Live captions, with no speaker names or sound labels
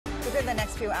Within the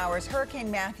next few hours, Hurricane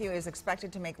Matthew is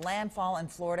expected to make landfall in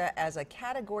Florida as a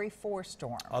Category 4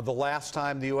 storm. The last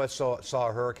time the U.S. saw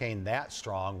a hurricane that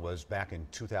strong was back in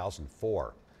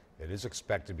 2004. It is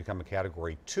expected to become a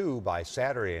Category 2 by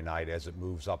Saturday night as it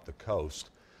moves up the coast.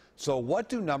 So what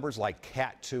do numbers like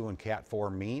Cat 2 and Cat 4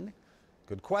 mean?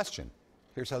 Good question.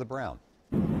 Here's Heather Brown.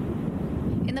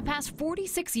 In the past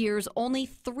 46 years, only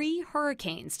 3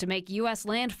 hurricanes to make U.S.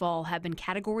 landfall have been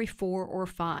Category 4 or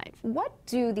 5. What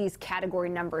do these category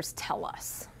numbers tell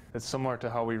us? It's similar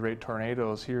to how we rate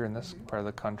tornadoes here in this part of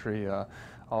the country.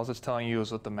 All it's telling you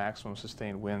is what the maximum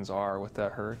sustained winds are with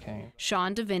that hurricane.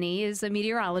 Sean Deviney is a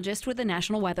meteorologist with the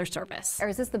National Weather Service. Or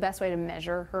is this the best way to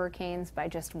measure hurricanes, by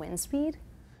just wind speed?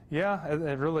 Yeah,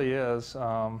 it really is.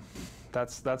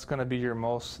 That's going to be your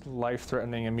most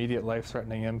life-threatening, immediate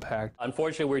life-threatening impact.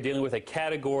 Unfortunately, we're dealing with a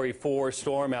Category 4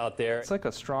 storm out there. It's like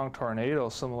a strong tornado,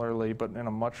 similarly, but in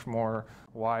a much more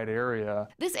wide area.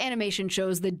 This animation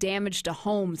shows the damage to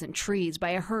homes and trees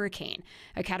by a hurricane.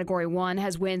 A Category 1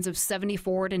 has winds of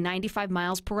 74 to 95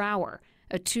 miles per hour.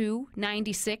 A 2,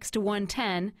 96 to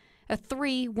 110. A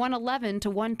 3, 111 to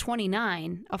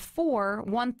 129, a 4,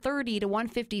 130 to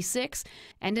 156,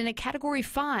 and in a Category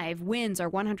 5, winds are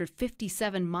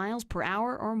 157 miles per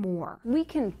hour or more. We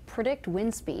can predict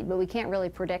wind speed, but we can't really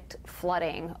predict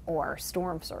flooding or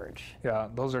storm surge. Yeah,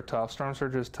 those are tough. Storm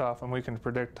surge is tough, and we can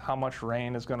predict how much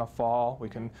rain is going to fall. We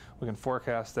can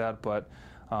forecast that, but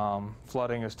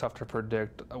flooding is tough to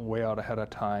predict way out ahead of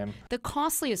time. The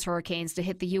costliest hurricanes to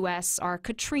hit the U.S. are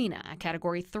Katrina, a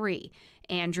Category 3,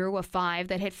 Andrew, a 5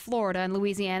 that hit Florida and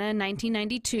Louisiana in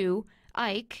 1992,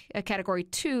 Ike, a Category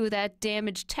 2 that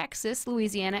damaged Texas,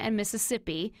 Louisiana, and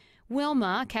Mississippi,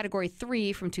 Wilma, Category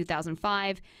 3 from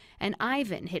 2005, and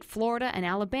Ivan hit Florida and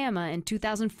Alabama in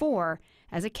 2004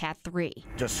 as a Cat 3.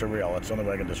 Just surreal. That's the only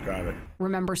way I can describe it.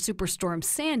 Remember, Superstorm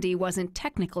Sandy wasn't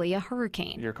technically a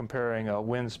hurricane. You're comparing a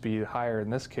wind speed higher in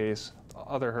this case.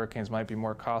 Other hurricanes might be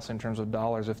more costly in terms of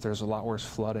dollars if there's a lot worse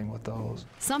flooding with those.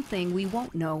 Something we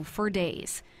won't know for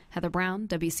days. Heather Brown,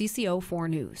 WCCO 4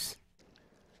 News.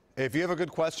 If you have a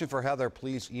good question for Heather,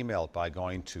 please email it by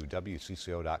going to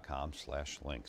WCCO.com/links.